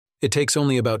It takes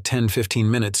only about 10–15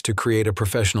 minutes to create a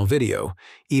professional video,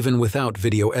 even without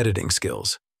video editing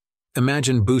skills.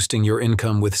 Imagine boosting your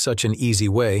income with such an easy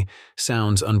way.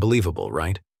 Sounds unbelievable,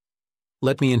 right?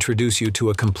 Let me introduce you to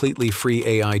a completely free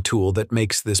AI tool that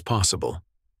makes this possible.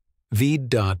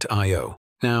 Veed.io.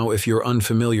 Now, if you're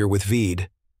unfamiliar with Veed,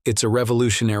 it's a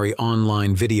revolutionary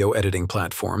online video editing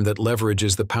platform that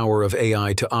leverages the power of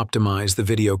AI to optimize the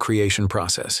video creation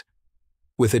process.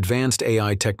 With advanced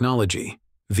AI technology,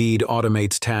 Veed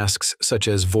automates tasks such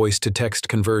as voice-to-text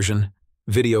conversion,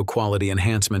 video quality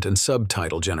enhancement, and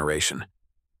subtitle generation.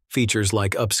 Features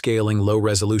like upscaling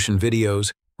low-resolution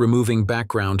videos, removing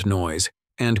background noise,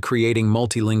 and creating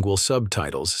multilingual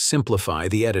subtitles simplify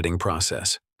the editing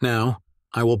process. Now,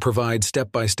 I will provide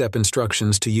step-by-step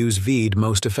instructions to use Veed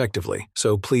most effectively,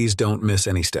 so please don't miss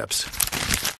any steps.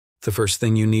 The first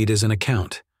thing you need is an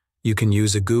account. You can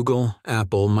use a Google,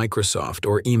 Apple, Microsoft,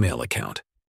 or email account.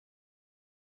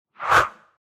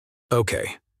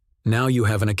 Okay, now you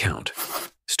have an account.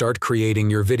 Start creating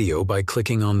your video by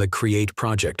clicking on the Create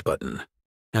Project button.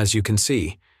 As you can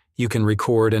see, you can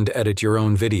record and edit your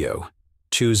own video,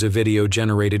 choose a video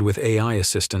generated with AI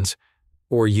assistance,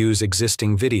 or use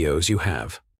existing videos you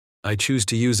have. I choose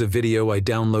to use a video I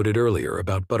downloaded earlier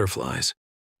about butterflies.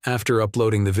 After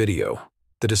uploading the video,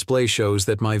 the display shows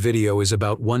that my video is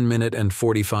about 1 minute and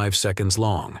 45 seconds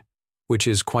long, which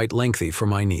is quite lengthy for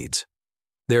my needs.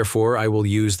 Therefore, I will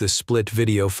use the split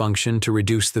video function to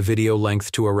reduce the video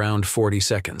length to around 40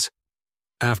 seconds.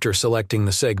 After selecting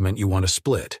the segment you want to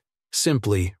split,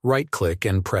 simply right-click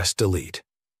and press delete.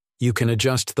 You can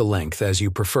adjust the length as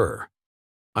you prefer.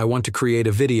 I want to create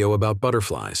a video about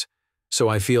butterflies, so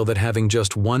I feel that having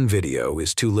just one video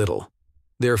is too little.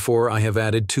 Therefore, I have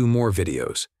added 2 more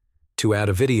videos. To add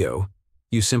a video,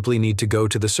 you simply need to go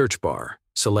to the search bar,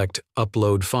 select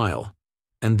Upload File,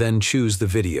 and then choose the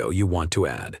video you want to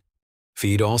add.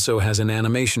 Veed also has an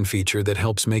animation feature that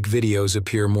helps make videos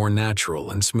appear more natural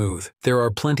and smooth. There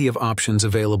are plenty of options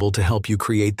available to help you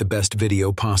create the best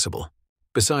video possible.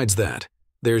 Besides that,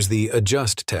 there's the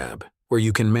Adjust tab, where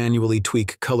you can manually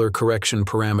tweak color correction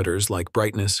parameters like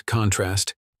brightness,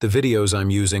 contrast. The videos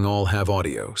I'm using all have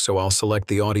audio, so I'll select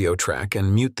the audio track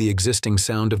and mute the existing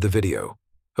sound of the video.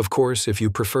 Of course, if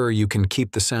you prefer, you can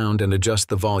keep the sound and adjust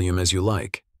the volume as you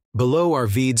like. Below are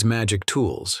Veed's magic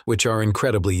tools, which are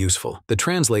incredibly useful. The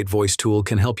Translate Voice tool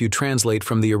can help you translate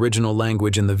from the original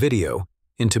language in the video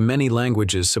into many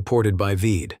languages supported by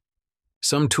Veed.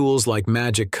 Some tools like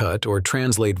Magic Cut or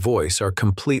Translate Voice are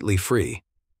completely free.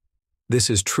 This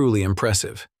is truly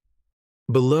impressive.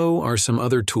 Below are some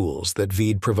other tools that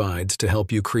Veed provides to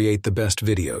help you create the best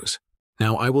videos.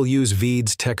 Now I will use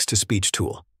Veed's Text-to-Speech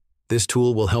tool. This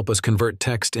tool will help us convert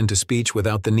text into speech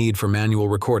without the need for manual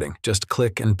recording. Just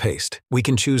click and paste. We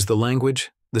can choose the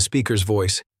language, the speaker's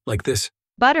voice, like this.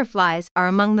 Butterflies are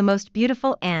among the most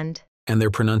beautiful and their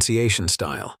pronunciation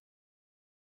style.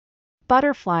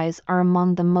 Butterflies are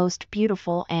among the most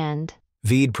beautiful and.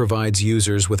 Veed provides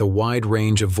users with a wide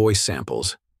range of voice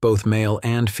samples, both male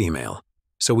and female,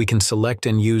 so we can select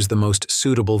and use the most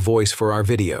suitable voice for our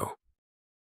video.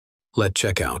 Let's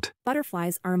check out.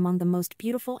 Butterflies are among the most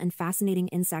beautiful and fascinating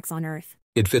insects on Earth.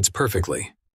 It fits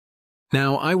perfectly.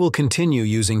 Now I will continue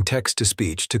using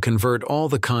text-to-speech to convert all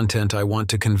the content I want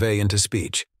to convey into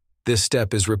speech. This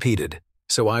step is repeated,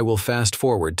 so I will fast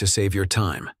forward to save your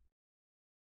time.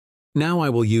 Now I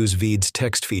will use Veed's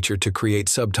text feature to create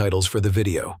subtitles for the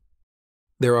video.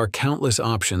 There are countless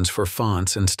options for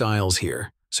fonts and styles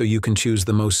here, so you can choose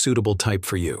the most suitable type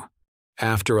for you.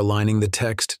 After aligning the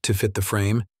text to fit the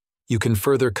frame, you can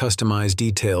further customize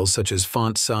details such as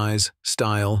font size,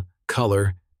 style,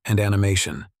 color, and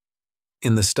animation.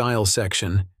 In the Style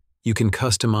section, you can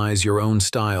customize your own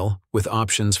style with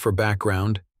options for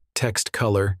background, text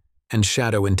color, and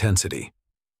shadow intensity.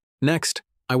 Next,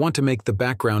 I want to make the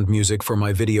background music for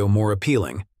my video more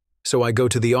appealing, so I go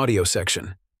to the Audio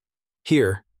section.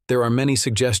 Here, there are many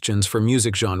suggestions for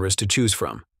music genres to choose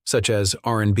from, such as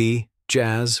R&B,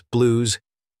 jazz, blues,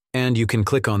 and you can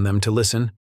click on them to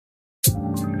listen.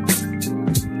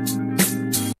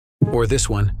 Or this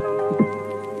one.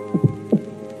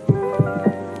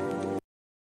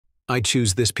 I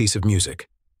choose this piece of music.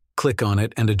 Click on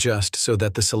it and adjust so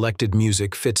that the selected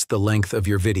music fits the length of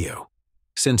your video.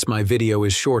 Since my video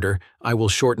is shorter, I will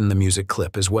shorten the music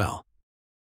clip as well.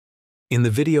 In the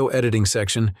video editing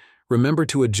section, remember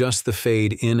to adjust the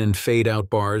fade in and fade out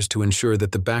bars to ensure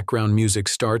that the background music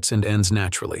starts and ends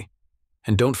naturally.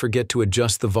 And don't forget to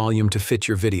adjust the volume to fit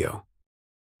your video.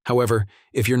 However,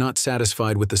 if you're not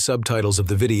satisfied with the subtitles of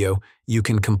the video, you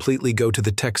can completely go to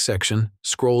the text section,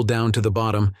 scroll down to the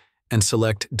bottom, and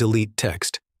select Delete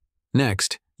Text.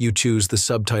 Next, you choose the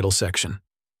subtitle section.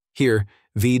 Here,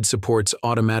 Veed supports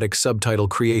automatic subtitle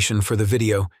creation for the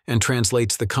video and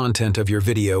translates the content of your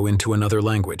video into another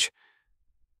language.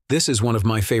 This is one of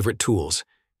my favorite tools.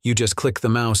 You just click the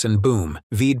mouse and boom,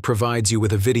 Veed provides you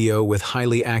with a video with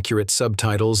highly accurate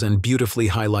subtitles and beautifully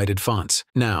highlighted fonts.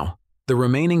 Now, the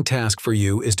remaining task for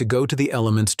you is to go to the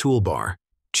Elements toolbar.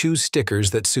 Choose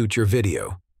stickers that suit your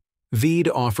video. Veed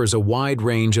offers a wide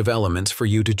range of elements for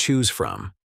you to choose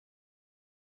from.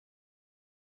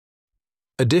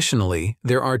 Additionally,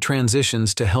 there are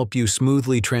transitions to help you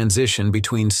smoothly transition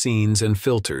between scenes and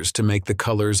filters to make the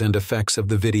colors and effects of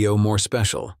the video more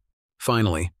special.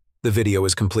 Finally, the video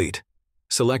is complete.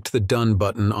 Select the Done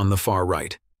button on the far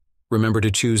right. Remember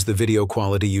to choose the video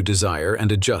quality you desire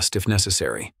and adjust if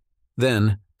necessary.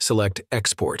 Then, select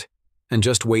Export, and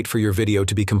just wait for your video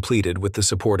to be completed with the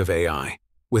support of AI,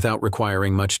 without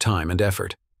requiring much time and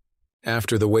effort.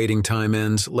 After the waiting time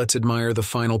ends, let's admire the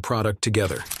final product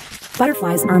together.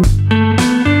 Butterflies are...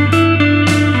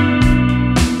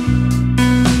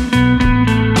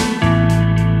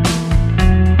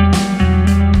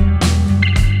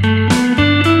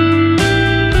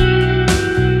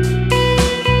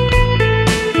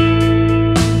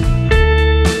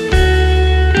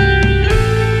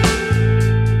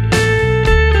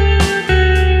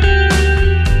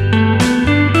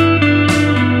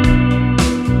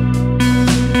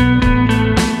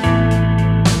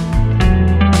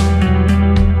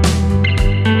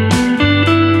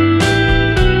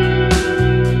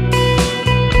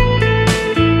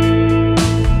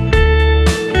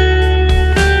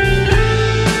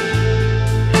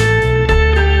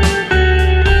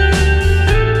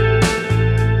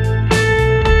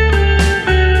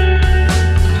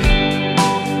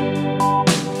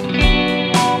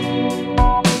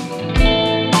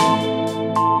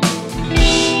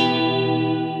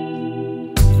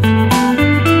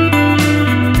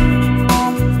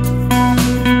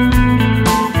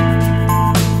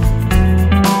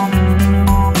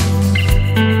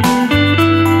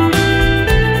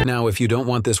 If you don't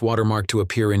want this watermark to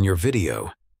appear in your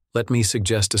video, let me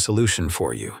suggest a solution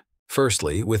for you.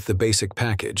 Firstly, with the basic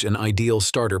package, an ideal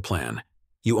starter plan,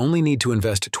 you only need to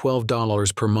invest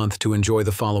 $12 per month to enjoy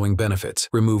the following benefits: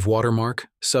 remove watermark,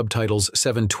 subtitles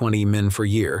 720 min for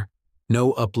year,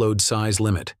 no upload size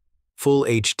limit, full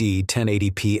HD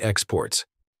 1080p exports.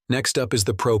 Next up is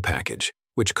the Pro package,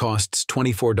 which costs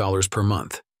 $24 per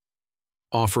month,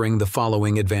 offering the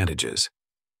following advantages: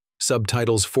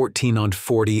 subtitles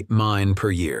 14/40 min per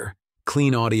year,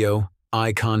 clean audio,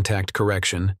 eye contact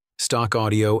correction, stock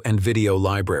audio and video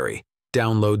library,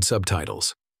 download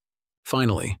subtitles.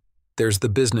 Finally, there's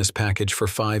the business package for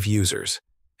 5 users,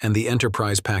 and the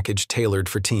enterprise package tailored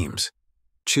for teams.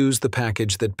 Choose the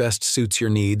package that best suits your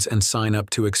needs and sign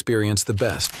up to experience the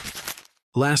best.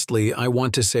 Lastly, I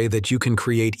want to say that you can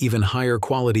create even higher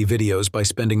quality videos by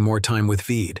spending more time with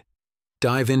Veed.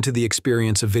 Dive into the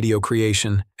experience of video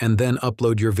creation and then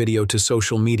upload your video to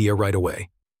social media right away.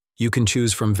 You can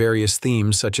choose from various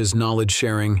themes such as knowledge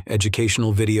sharing,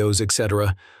 educational videos,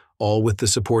 etc., all with the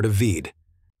support of Veed.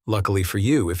 Luckily for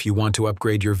you, if you want to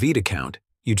upgrade your Veed account,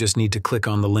 you just need to click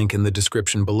on the link in the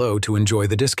description below to enjoy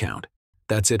the discount.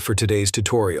 That's it for today's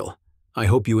tutorial. I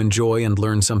hope you enjoy and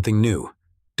learn something new.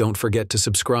 Don't forget to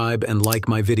subscribe and like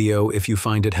my video if you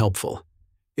find it helpful.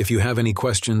 If you have any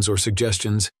questions or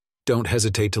suggestions, don't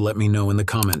hesitate to let me know in the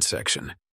comments section.